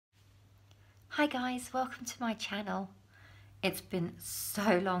Hi guys, welcome to my channel. It's been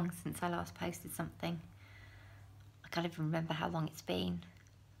so long since I last posted something. I can't even remember how long it's been.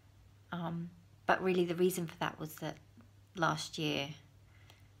 But really the reason for that was that last year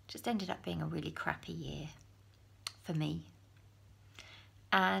just ended up being a really crappy year for me.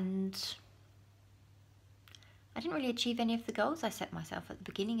 And I didn't really achieve any of the goals I set myself at the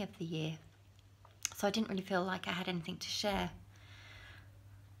beginning of the year. So I didn't really feel like I had anything to share.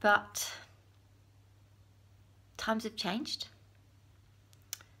 But times have changed.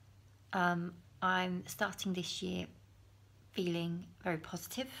 I'm starting this year feeling very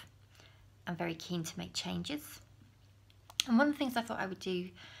positive and very keen to make changes. And one of the things I thought I would do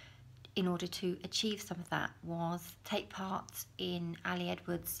in order to achieve some of that was take part in Ali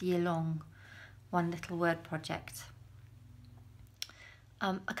Edwards' year-long One Little Word project.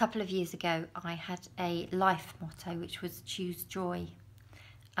 A couple of years ago I had a life motto which was choose joy,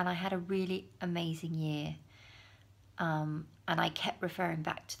 and I had a really amazing year. And I kept referring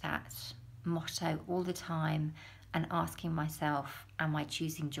back to that motto all the time and asking myself, am I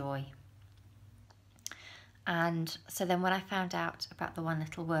choosing joy? And so then when I found out about the One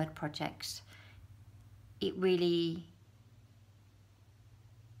Little Word project, it really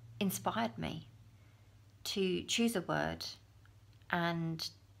inspired me to choose a word and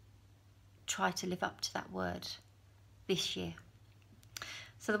try to live up to that word this year.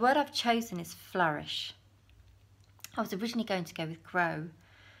 So the word I've chosen is flourish. I was originally going to go with grow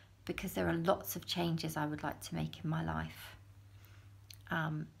because there are lots of changes I would like to make in my life.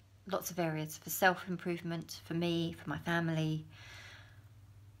 Lots of areas for self-improvement, for me, for my family.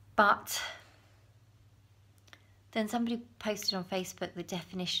 But then somebody posted on Facebook the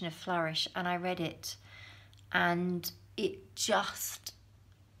definition of flourish, and I read it, and it just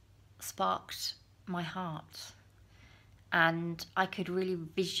sparked my heart. And I could really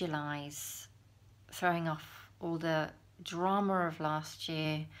visualize throwing off all the drama of last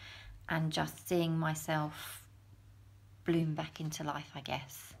year and just seeing myself bloom back into life, I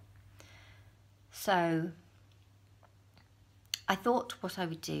guess. So I thought what I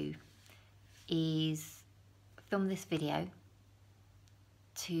would do is film this video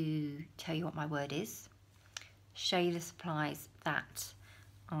to tell you what my word is, show you the supplies that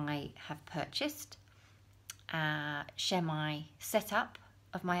I have purchased, share my setup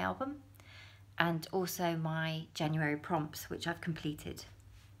of my album, and also my January prompts, which I've completed.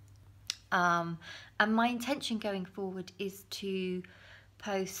 And my intention going forward is to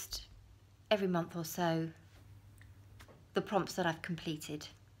post every month or so the prompts that I've completed.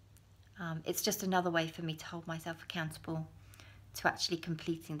 It's just another way for me to hold myself accountable to actually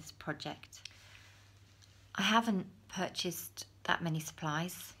completing this project. I haven't purchased that many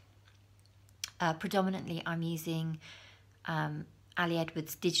supplies. Predominantly I'm using Ali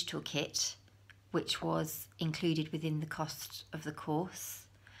Edwards' digital kit, which was included within the cost of the course.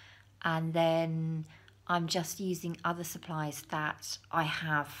 And then I'm just using other supplies that I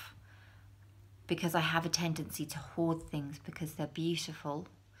have because I have a tendency to hoard things because they're beautiful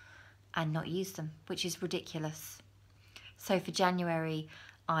and not use them, which is ridiculous. So for January,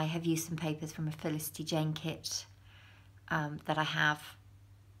 I have used some papers from a Felicity Jane kit that I have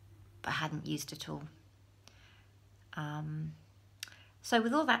but hadn't used at all. So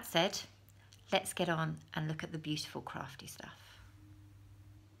with all that said, let's get on and look at the beautiful crafty stuff.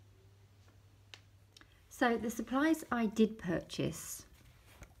 So the supplies I did purchase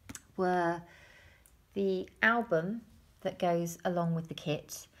were the album that goes along with the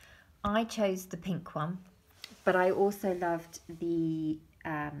kit. I chose the pink one, but I also loved the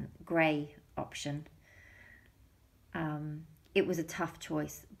grey option. It was a tough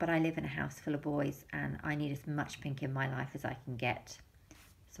choice, but I live in a house full of boys and I need as much pink in my life as I can get.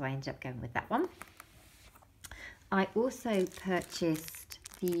 So I ended up going with that one. I also purchased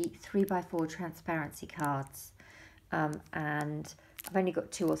the 3x4 transparency cards, and I've only got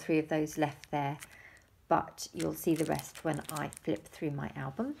 2 or 3 of those left there, but you'll see the rest when I flip through my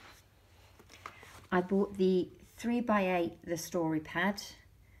album. I bought the 3x8 The Story Pad,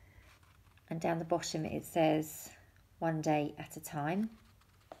 and down the bottom it says one day at a time.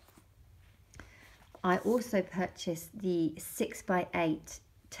 I also purchased the 6x8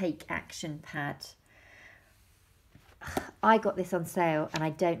 Take Action pad. I got this on sale and I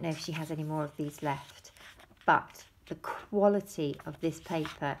don't know if she has any more of these left, but the quality of this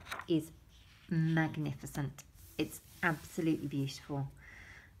paper is magnificent. It's absolutely beautiful.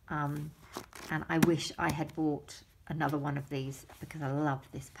 And I wish I had bought another one of these because I love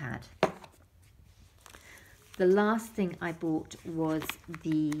this pad. The last thing I bought was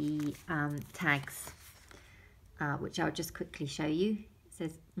the tags, which I'll just quickly show you. It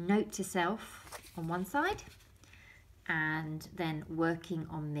says note to self on one side, and then working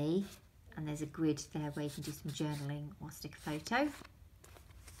on me, and there's a grid there where you can do some journaling or stick a photo.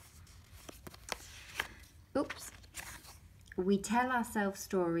 Oops. We tell ourselves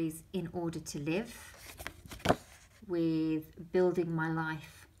stories in order to live, with building my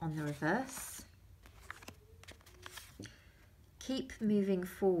life on the reverse. Keep moving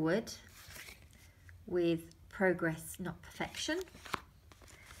forward, with progress, not perfection.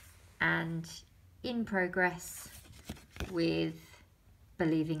 And in progress, with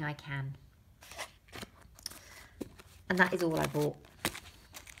believing I can. And that is all I bought.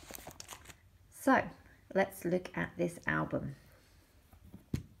 So let's look at this album.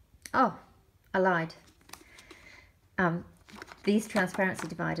 Oh, I lied. These transparency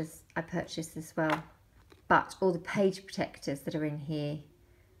dividers I purchased as well, but all the page protectors that are in here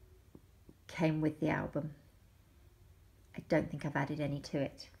came with the album. I don't think I've added any to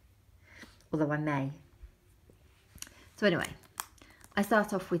it, although I may. So anyway, I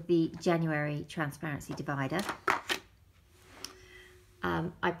start off with the January transparency divider.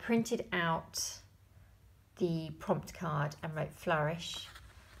 I printed out the prompt card and wrote flourish,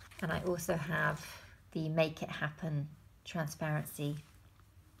 and I also have the Make It Happen transparency.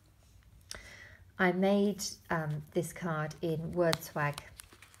 I made this card in WordSwag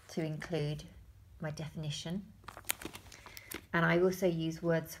to include my definition, and I also use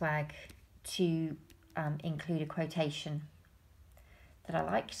WordSwag to include a quotation that I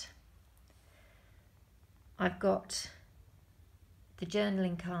liked. I've got the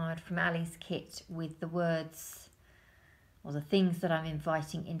journaling card from Ali's kit with the words or the things that I'm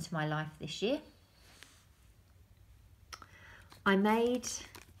inviting into my life this year. I made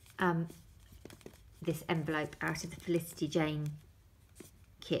this envelope out of the Felicity Jane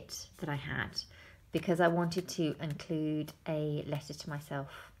kit that I had because I wanted to include a letter to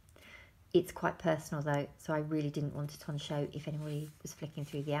myself. It's quite personal though, so I really didn't want it on show if anybody was flicking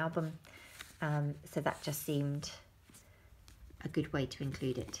through the album. So that just seemed a good way to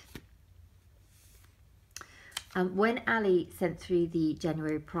include it. When Ali sent through the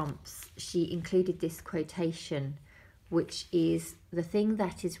January prompts, she included this quotation, which is, the thing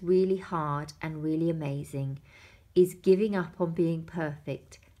that is really hard and really amazing is giving up on being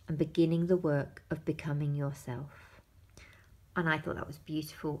perfect and beginning the work of becoming yourself. And I thought that was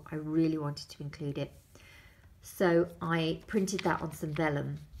beautiful. I really wanted to include it. So I printed that on some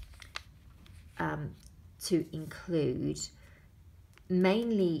vellum to include,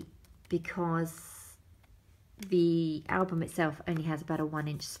 mainly because the album itself only has about a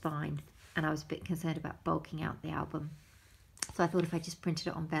 1-inch spine, and I was a bit concerned about bulking out the album. So I thought if I just printed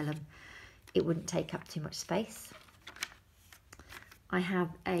it on vellum, it wouldn't take up too much space. I have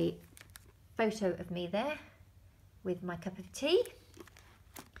a photo of me there with my cup of tea.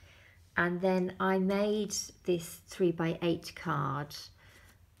 And then I made this 3x8 card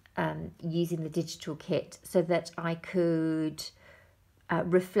using the digital kit so that I could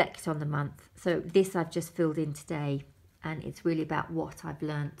reflect on the month. So this I've just filled in today, and it's really about what I've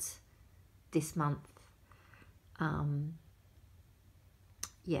learnt this month.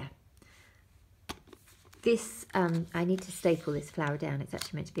 Yeah. This, I need to staple this flower down. It's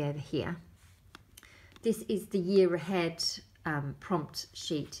actually meant to be over here. This is the year ahead prompt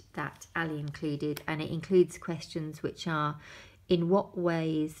sheet that Ali included, and it includes questions which are: in what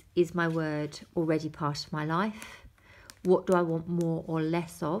ways is my word already part of my life? What do I want more or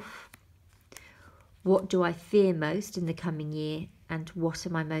less of? What do I fear most in the coming year? And what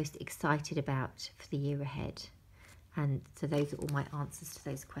am I most excited about for the year ahead? And so those are all my answers to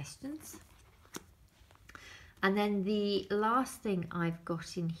those questions. And then the last thing I've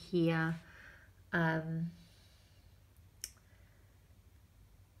got in here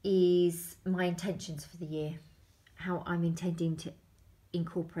is my intentions for the year, how I'm intending to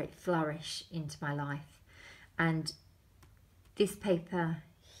incorporate flourish into my life. And this paper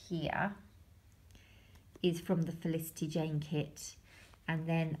here is from the Felicity Jane kit, and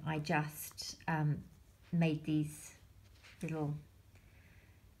then I just made these little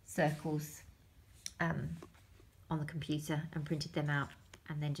circles on the computer and printed them out,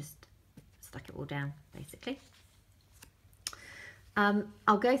 and then just stuck it all down basically.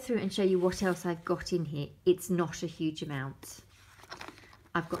 I'll go through and show you what else I've got in here. It's not a huge amount.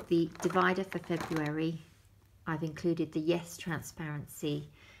 I've got the divider for February. I've included the Yes transparency,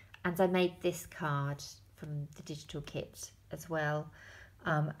 and I made this card from the digital kit as well.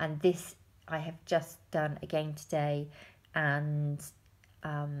 And this I have just done again today, and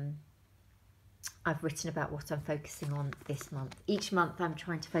I've written about what I'm focusing on this month. Each month I'm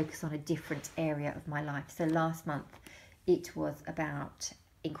trying to focus on a different area of my life. So last month it was about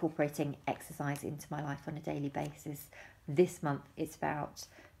incorporating exercise into my life on a daily basis. This month it's about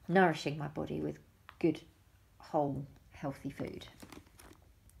nourishing my body with good, whole, healthy food.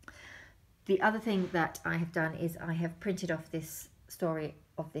 The other thing that I have done is I have printed off this story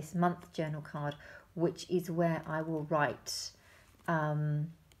of this month journal card, which is where I will write my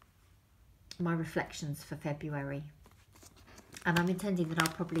reflections for February. And I'm intending that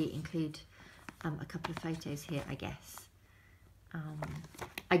I'll probably include a couple of photos here, I guess.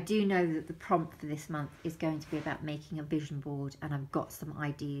 I do know that the prompt for this month is going to be about making a vision board, and I've got some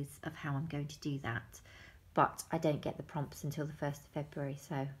ideas of how I'm going to do that, but I don't get the prompts until the 1st of February,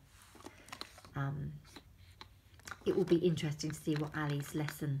 so it will be interesting to see what Ali's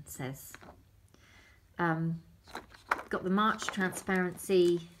lesson says. Got the March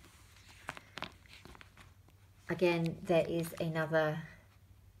transparency. Again, there is another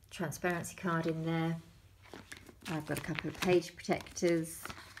transparency card in there. I've got a couple of page protectors.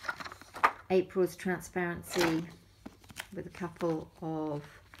 April's transparency with a couple of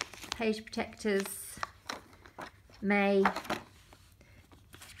page protectors. May, I've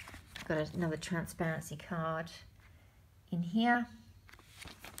got another transparency card in here.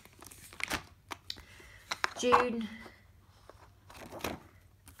 June,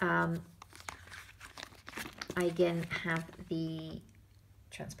 I again have the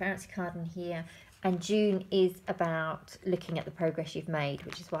transparency card in here, and June is about looking at the progress you've made,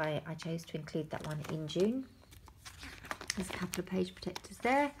 which is why I chose to include that one in June. There's a couple of page protectors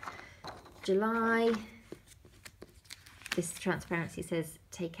there. July, this transparency says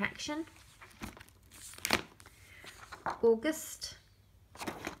take action. August,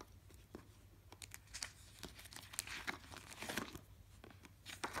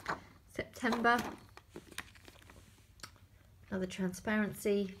 September, another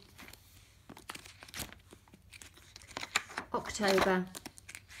transparency. October,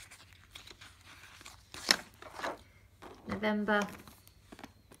 November,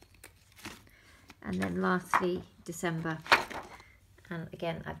 and then lastly December. And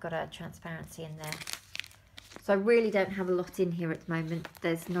again, I've got a transparency in there. So I really don't have a lot in here at the moment.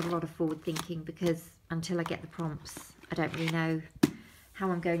 There's not a lot of forward thinking because until I get the prompts, I don't really know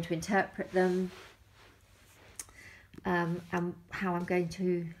how I'm going to interpret them, and how I'm going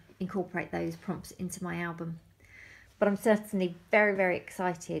to incorporate those prompts into my album. But I'm certainly very, very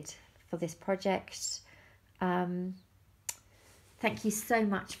excited for this project. Thank you so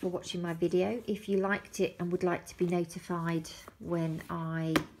much for watching my video. If you liked it and would like to be notified when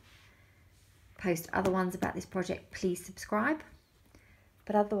I post other ones about this project, please subscribe.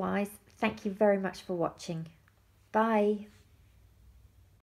 But otherwise, thank you very much for watching. Bye.